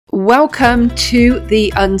Welcome to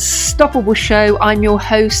the Unstoppable Show. I'm your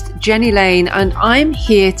host, Jenny Lane, and I'm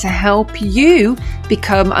here to help you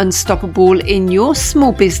become unstoppable in your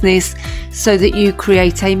small business so that you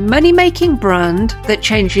create a money-making brand that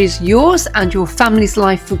changes yours and your family's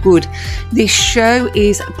life for good. This show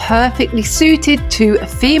is perfectly suited to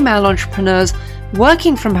female entrepreneurs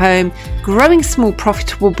working from home, growing small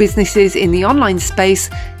profitable businesses in the online space.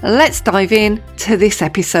 Let's dive in to this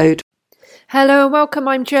episode. Hello and welcome,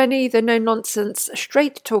 I'm Jenny, the no-nonsense,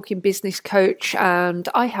 straight-talking business coach, and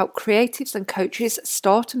I help creatives and coaches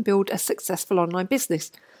start and build a successful online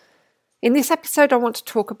business. In this episode, I want to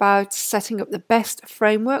talk about setting up the best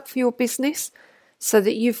framework for your business so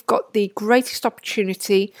that you've got the greatest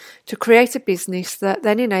opportunity to create a business that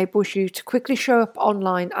then enables you to quickly show up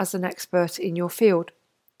online as an expert in your field.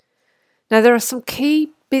 Now, there are some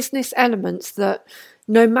key business elements that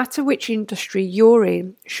no matter which industry you're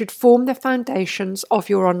in, should form the foundations of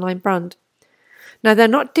your online brand. Now, they're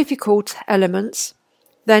not difficult elements,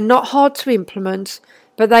 they're not hard to implement,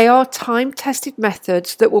 but they are time-tested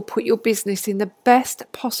methods that will put your business in the best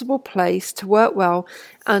possible place to work well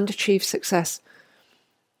and achieve success.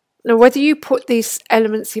 Now, whether you put these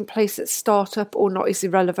elements in place at startup or not is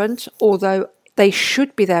irrelevant, although they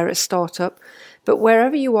should be there at startup. But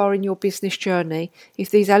wherever you are in your business journey, if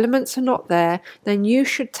these elements are not there, then you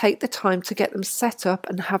should take the time to get them set up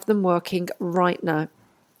and have them working right now.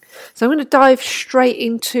 So I'm going to dive straight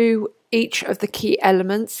into each of the key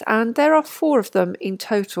elements, and there are 4 of them in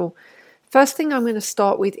total. First thing I'm going to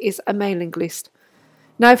start with is a mailing list.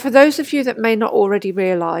 Now, for those of you that may not already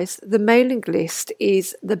realise, the mailing list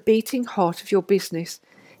is the beating heart of your business.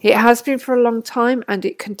 It has been for a long time and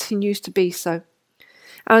it continues to be so.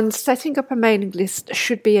 And setting up a mailing list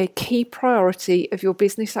should be a key priority of your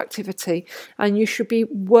business activity, and you should be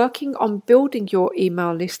working on building your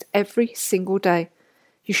email list every single day.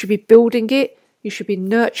 You should be building it, you should be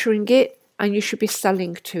nurturing it, and you should be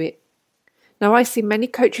selling to it. Now, I see many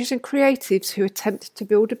coaches and creatives who attempt to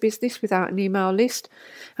build a business without an email list,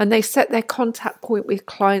 and they set their contact point with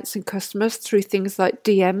clients and customers through things like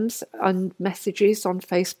DMs and messages on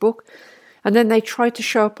Facebook, and then they try to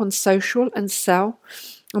show up on social and sell.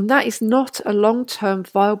 And that is not a long-term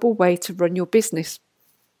viable way to run your business.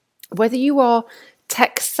 Whether you are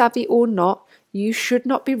tech savvy or not, you should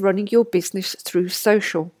not be running your business through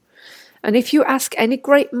social. And if you ask any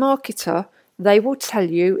great marketer, they will tell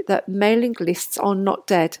you that mailing lists are not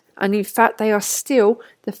dead. And in fact, they are still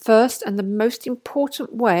the first and the most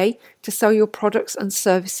important way to sell your products and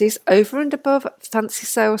services over and above fancy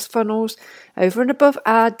sales funnels, over and above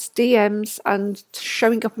ads, DMs, and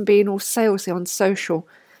showing up and being all salesy on social.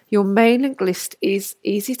 Your mailing list is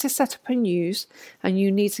easy to set up and use, and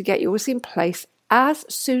you need to get yours in place as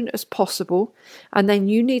soon as possible. And then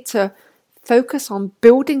you need to focus on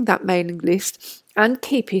building that mailing list and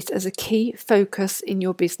keep it as a key focus in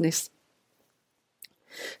your business.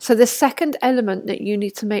 So the second element that you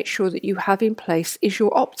need to make sure that you have in place is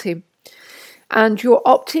your opt-in. And your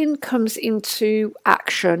opt-in comes into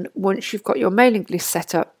action once you've got your mailing list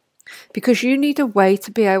set up, because you need a way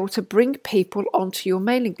to be able to bring people onto your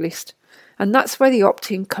mailing list. And that's where the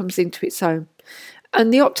opt-in comes into its own.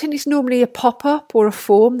 And the opt-in is normally a pop-up or a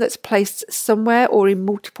form that's placed somewhere or in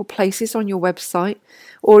multiple places on your website,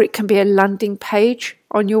 or it can be a landing page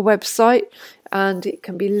on your website, and it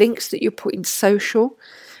can be links that you put in social.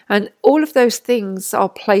 And all of those things are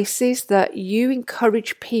places that you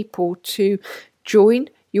encourage people to join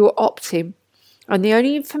your opt-in. And the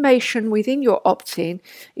only information within your opt-in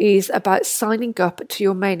is about signing up to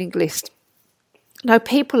your mailing list. Now,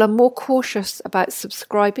 people are more cautious about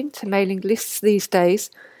subscribing to mailing lists these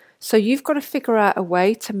days, so you've got to figure out a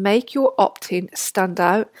way to make your opt-in stand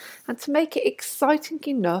out and to make it exciting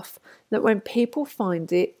enough that when people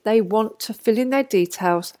find it, they want to fill in their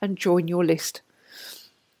details and join your list.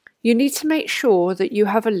 You need to make sure that you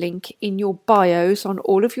have a link in your bios on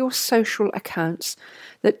all of your social accounts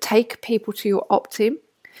that take people to your opt-in.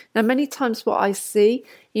 Now, many times what I see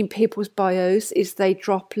in people's bios is they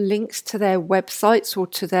drop links to their websites or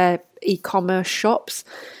to their e-commerce shops,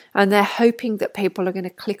 and they're hoping that people are going to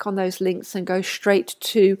click on those links and go straight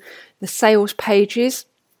to the sales pages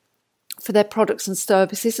for their products and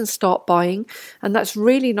services and start buying. And that's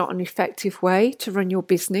really not an effective way to run your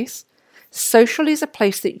business. Social is a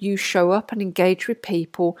place that you show up and engage with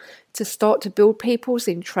people to start to build people's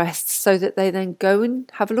interests so that they then go and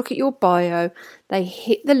have a look at your bio, they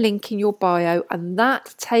hit the link in your bio, and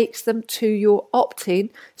that takes them to your opt-in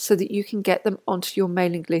so that you can get them onto your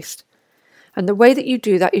mailing list. And the way that you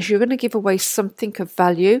do that is you're going to give away something of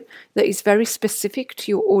value that is very specific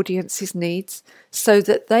to your audience's needs so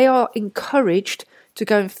that they are encouraged to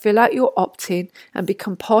go and fill out your opt-in and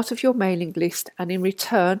become part of your mailing list, and in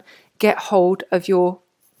return get hold of your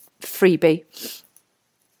freebie.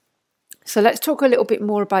 So let's talk a little bit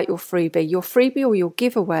more about your freebie. Your freebie or your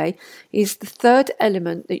giveaway is the third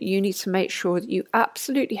element that you need to make sure that you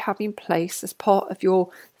absolutely have in place as part of your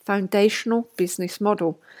foundational business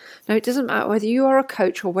model. Now, it doesn't matter whether you are a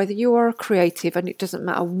coach or whether you are a creative, and it doesn't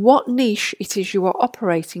matter what niche it is you are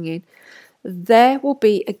operating in, there will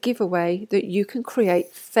be a giveaway that you can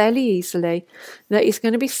create fairly easily that is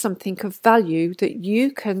going to be something of value that you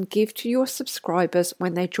can give to your subscribers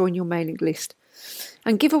when they join your mailing list.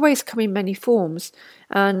 And giveaways come in many forms,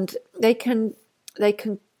 and they can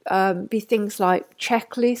be things like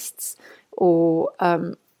checklists or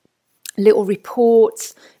little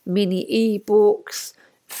reports, mini ebooks,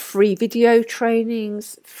 free video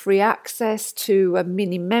trainings, free access to a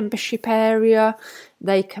mini membership area.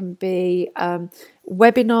 They can be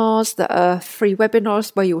webinars that are free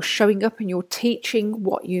webinars where you're showing up and you're teaching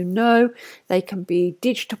what you know. They can be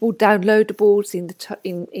digital downloadables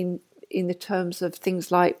in the terms of things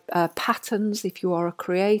like patterns if you are a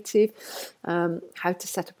creative, how to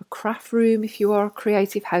set up a craft room if you are a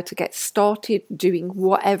creative, how to get started doing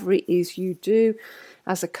whatever it is you do.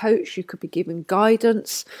 As a coach, you could be giving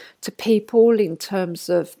guidance to people in terms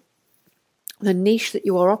of the niche that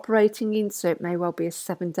you are operating in. So it may well be a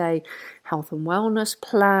 7-day health and wellness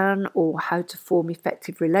plan, or how to form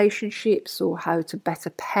effective relationships, or how to better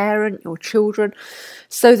parent your children.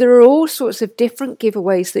 So there are all sorts of different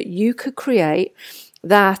giveaways that you could create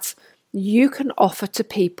that you can offer to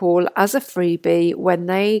people as a freebie when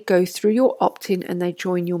they go through your opt-in and they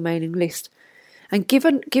join your mailing list. And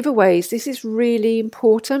giveaways, this is really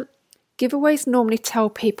important. Giveaways normally tell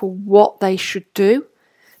people what they should do,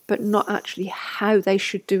 but not actually how they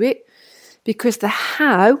should do it, because the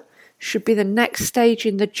how should be the next stage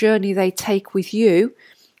in the journey they take with you,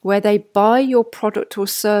 where they buy your product or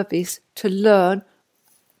service to learn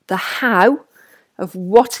the how of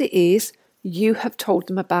what it is you have told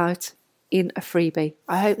them about in a freebie.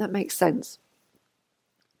 I hope that makes sense.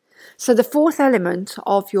 So the fourth element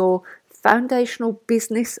of your foundational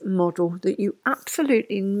business model that you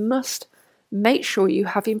absolutely must make sure you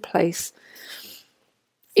have in place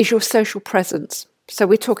is your social presence. So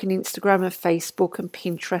we're talking Instagram and Facebook and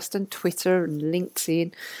Pinterest and Twitter and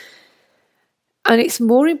LinkedIn. And it's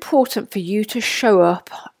more important for you to show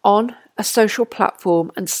up on a social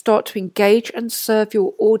platform and start to engage and serve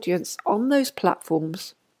your audience on those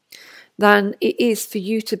platforms than it is for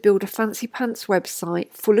you to build a fancy pants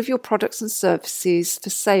website full of your products and services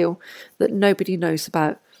for sale that nobody knows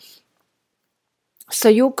about. So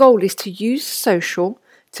your goal is to use social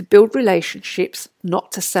to build relationships,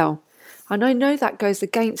 not to sell. And I know that goes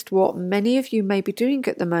against what many of you may be doing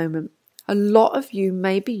at the moment. A lot of you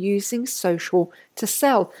may be using social to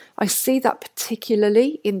sell. I see that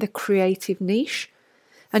particularly in the creative niche,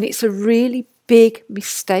 and it's a really big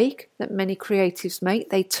mistake that many creatives make.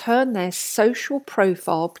 They turn their social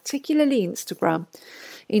profile, particularly Instagram,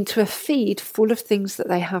 into a feed full of things that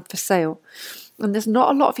they have for sale. And there's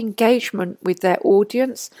not a lot of engagement with their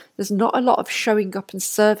audience. There's not a lot of showing up and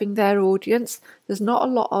serving their audience. There's not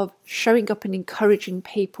a lot of showing up and encouraging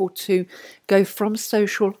people to go from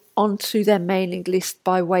social onto their mailing list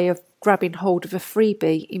by way of grabbing hold of a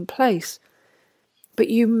freebie in place. But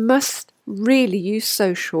you must really use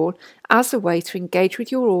social as a way to engage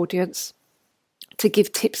with your audience, to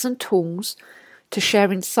give tips and tools, to share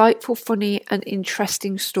insightful, funny and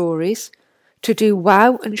interesting stories, to do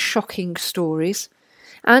wow and shocking stories,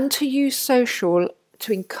 and to use social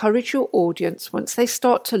to encourage your audience, once they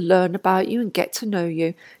start to learn about you and get to know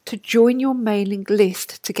you, to join your mailing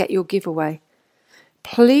list to get your giveaway.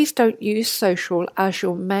 Please don't use social as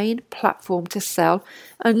your main platform to sell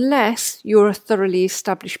unless you're a thoroughly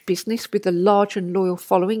established business with a large and loyal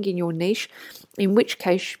following in your niche, in which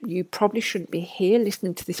case you probably shouldn't be here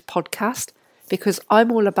listening to this podcast, because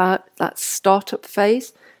I'm all about that startup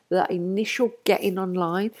phase, that initial getting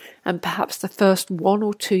online, and perhaps the first 1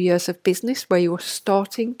 or 2 years of business where you're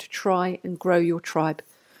starting to try and grow your tribe.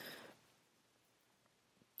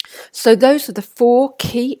 So those are the 4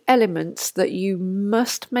 key elements that you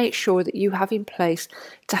must make sure that you have in place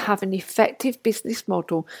to have an effective business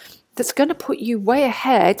model that's going to put you way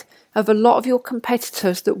ahead of a lot of your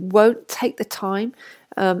competitors that won't take the time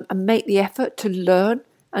and make the effort to learn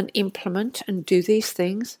and implement and do these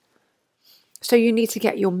things. So you need to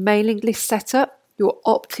get your mailing list set up, your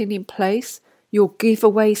opt-in in place, your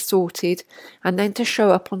giveaway sorted, and then to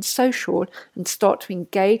show up on social and start to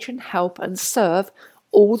engage and help and serve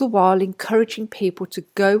all the while encouraging people to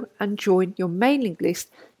go and join your mailing list,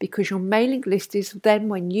 because your mailing list is then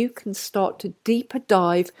when you can start to deeper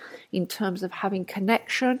dive in terms of having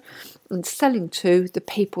connection and selling to the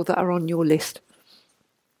people that are on your list.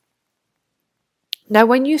 Now,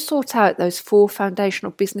 when you sort out those 4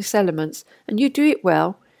 foundational business elements and you do it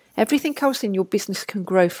well, everything else in your business can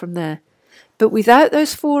grow from there. But without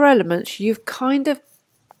those 4 elements, you're going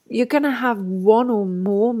to have one or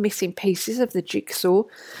more missing pieces of the jigsaw,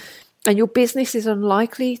 and your business is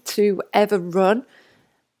unlikely to ever run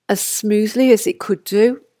as smoothly as it could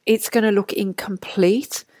do. It's going to look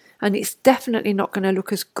incomplete, and it's definitely not going to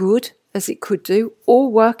look as good as it could do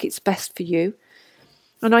or work its best for you.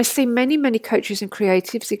 And I see many, many coaches and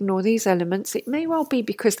creatives ignore these elements. It may well be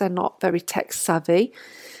because they're not very tech savvy.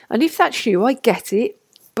 And if that's you, I get it.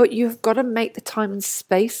 But you've got to make the time and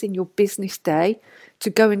space in your business day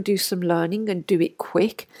to go and do some learning and do it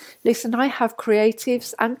quick. Listen, I have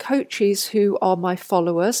creatives and coaches who are my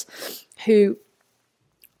followers who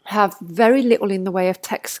have very little in the way of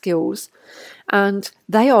tech skills, and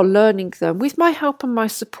they are learning them with my help and my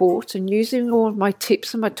support, and using all of my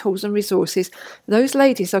tips and my tools and resources. Those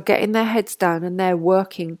ladies are getting their heads down and they're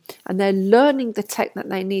working and they're learning the tech that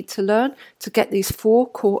they need to learn to get these 4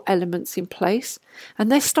 core elements in place,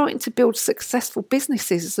 and they're starting to build successful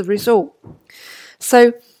businesses as a result.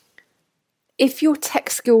 So if your tech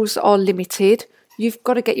skills are limited, you've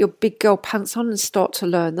got to get your big girl pants on and start to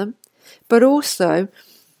learn them. But also,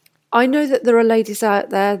 I know that there are ladies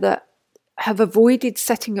out there that have avoided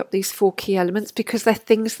setting up these 4 key elements because they're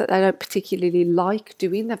things that they don't particularly like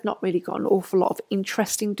doing. They've not really got an awful lot of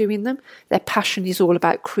interest in doing them. Their passion is all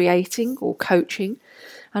about creating or coaching.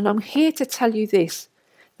 And I'm here to tell you this.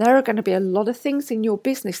 There are going to be a lot of things in your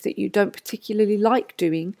business that you don't particularly like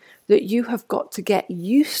doing that you have got to get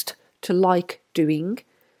used to like doing,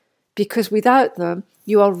 because without them,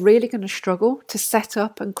 you are really going to struggle to set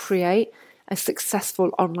up and create a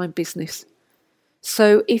successful online business.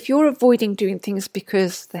 So if you're avoiding doing things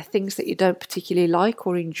because they're things that you don't particularly like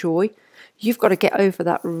or enjoy, you've got to get over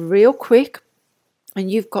that real quick, and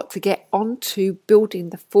you've got to get on to building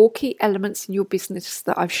the 4 key elements in your business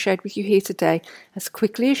that I've shared with you here today as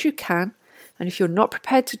quickly as you can. And if you're not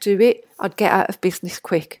prepared to do it, I'd get out of business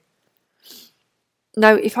quick.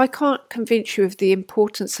 Now, if I can't convince you of the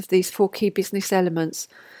importance of these 4 key business elements,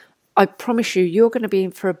 I promise you, you're going to be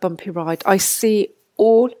in for a bumpy ride. I see it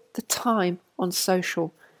all the time on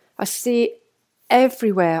social. I see it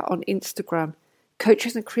everywhere on Instagram.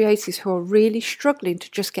 Coaches and creators who are really struggling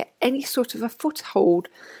to just get any sort of a foothold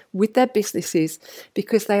with their businesses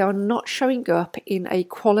because they are not showing up in a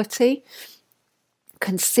quality,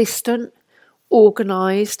 consistent,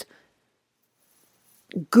 organised,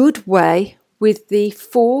 good way with the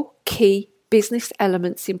 4 key business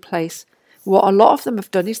elements in place. What a lot of them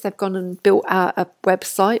have done is they've gone and built out a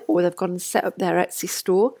website, or they've gone and set up their Etsy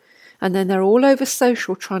store, and then they're all over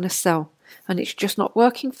social trying to sell, and it's just not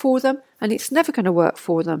working for them, and it's never going to work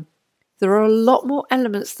for them. There are a lot more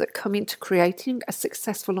elements that come into creating a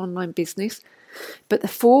successful online business, but the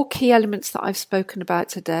 4 key elements that I've spoken about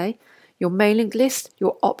today, your mailing list,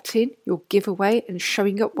 your opt-in, your giveaway, and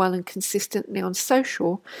showing up well and consistently on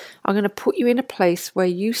social, are going to put you in a place where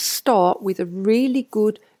you start with a really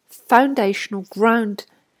good foundational grounding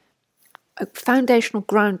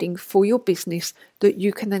for your business that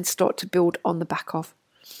you can then start to build on the back of.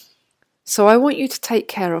 So I want you to take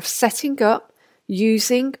care of setting up,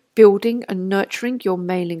 using, building and nurturing your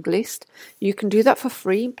mailing list. You can do that for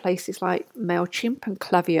free in places like MailChimp and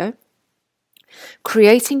Klaviyo.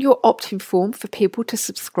 Creating your opt-in form for people to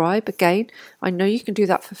subscribe. Again, I know you can do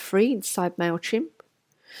that for free inside MailChimp.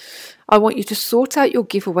 I want you to sort out your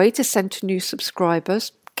giveaway to send to new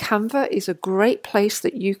subscribers. Canva is a great place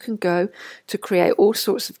that you can go to create all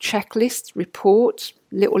sorts of checklists, reports,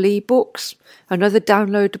 little ebooks and other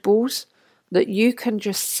downloadables that you can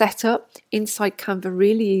just set up inside Canva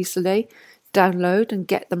really easily, download and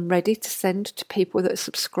get them ready to send to people that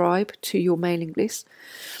subscribe to your mailing list.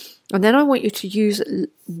 And then I want you to use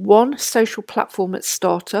one social platform at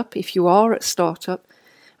startup, if you are at startup,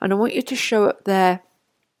 and I want you to show up there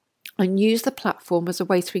and use the platform as a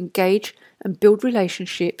way to engage and build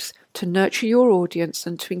relationships, to nurture your audience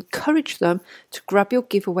and to encourage them to grab your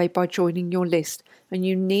giveaway by joining your list. And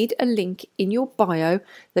you need a link in your bio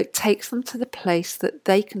that takes them to the place that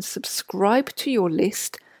they can subscribe to your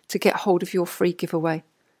list to get hold of your free giveaway.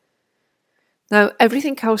 Now,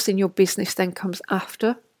 everything else in your business then comes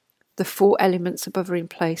after the 4 elements above are in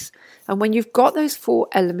place. And when you've got those 4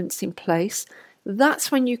 elements in place,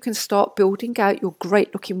 that's when you can start building out your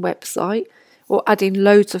great looking website or adding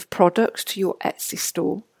loads of products to your Etsy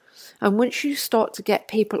store. And once you start to get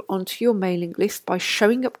people onto your mailing list by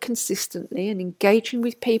showing up consistently and engaging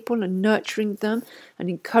with people and nurturing them and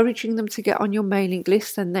encouraging them to get on your mailing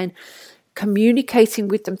list, and then communicating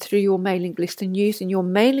with them through your mailing list and using your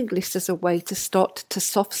mailing list as a way to start to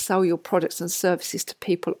soft sell your products and services to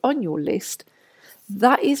people on your list,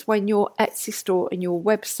 that is when your Etsy store and your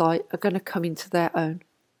website are going to come into their own.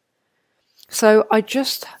 So I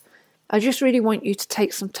just really want you to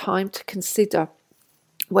take some time to consider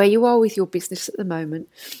where you are with your business at the moment.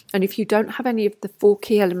 And if you don't have any of the 4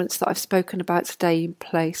 key elements that I've spoken about today in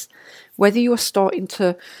place, whether you're starting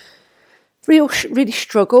to really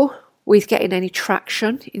struggle with getting any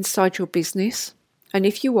traction inside your business, and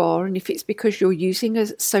if you are, and if it's because you're using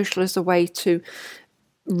social as a way to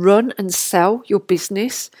run and sell your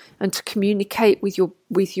business and to communicate with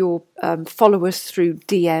your followers through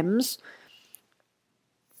DMs,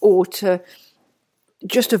 or to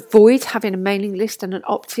just avoid having a mailing list and an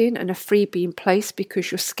opt-in and a freebie in place because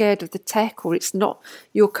you're scared of the tech, or it's not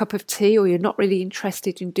your cup of tea, or you're not really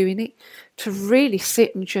interested in doing it, to really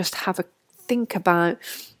sit and just have a think about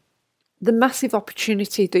the massive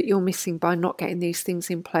opportunity that you're missing by not getting these things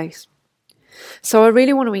in place. So I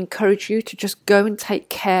really want to encourage you to just go and take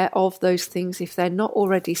care of those things if they're not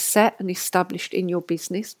already set and established in your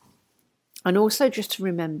business. And also just to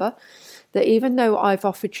remember that even though I've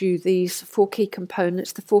offered you these 4 key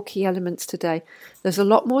components, the 4 key elements today, there's a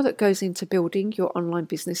lot more that goes into building your online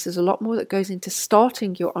business. There's a lot more that goes into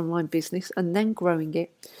starting your online business and then growing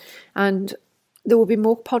it. And there will be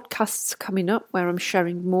more podcasts coming up where I'm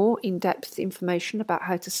sharing more in-depth information about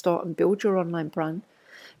how to start and build your online brand.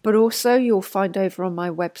 But also you'll find over on my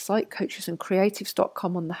website,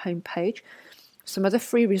 coachesandcreatives.com, on the homepage, some other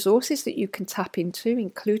free resources that you can tap into,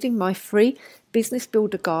 including my free Business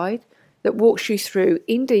Builder Guide that walks you through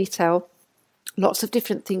in detail lots of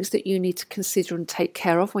different things that you need to consider and take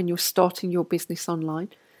care of when you're starting your business online.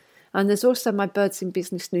 And there's also my Birds in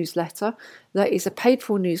Business newsletter that is a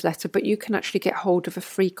paid-for newsletter, but you can actually get hold of a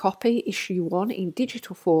free copy, issue 1, in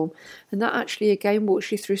digital form. And that actually, again,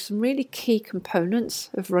 walks you through some really key components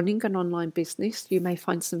of running an online business. You may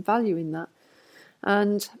find some value in that.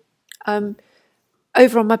 And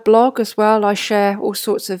over on my blog as well, I share all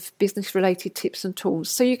sorts of business-related tips and tools.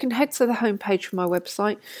 So you can head to the homepage of my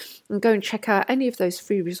website and go and check out any of those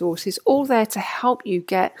free resources, all there to help you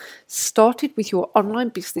get started with your online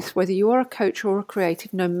business, whether you are a coach or a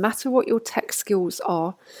creative, no matter what your tech skills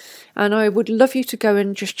are. And I would love you to go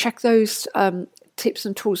and just check those tips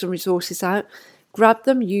and tools and resources out, grab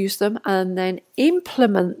them, use them, and then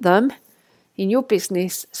implement them in your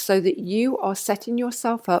business so that you are setting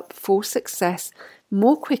yourself up for success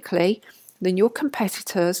more quickly than your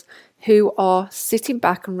competitors who are sitting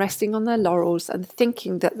back and resting on their laurels and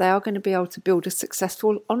thinking that they are going to be able to build a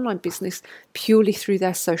successful online business purely through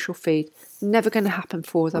their social feed. Never going to happen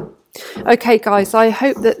for them. Okay, guys, I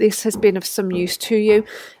hope that this has been of some use to you.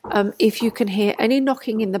 If you can hear any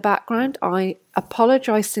knocking in the background, I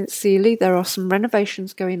apologise sincerely. There are some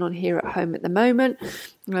renovations going on here at home at the moment.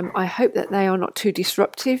 I hope that they are not too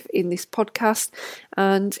disruptive in this podcast.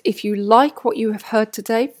 And if you like what you have heard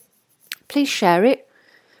today, please share it.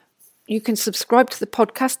 You can subscribe to the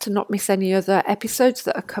podcast to not miss any other episodes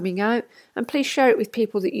that are coming out. And please share it with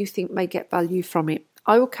people that you think may get value from it.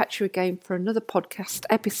 I will catch you again for another podcast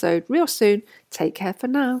episode real soon. Take care for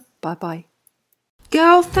now. Bye-bye.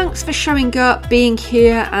 Girl, thanks for showing up, being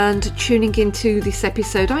here and tuning into this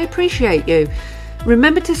episode. I appreciate you.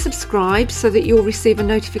 Remember to subscribe so that you'll receive a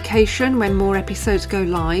notification when more episodes go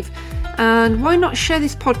live. And why not share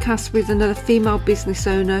this podcast with another female business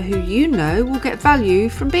owner who you know will get value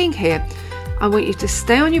from being here? I want you to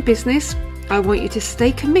stay on your business. I want you to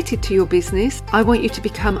stay committed to your business. I want you to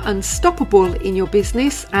become unstoppable in your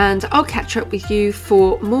business. And I'll catch up with you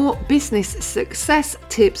for more business success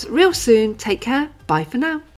tips real soon. Take care. Bye for now.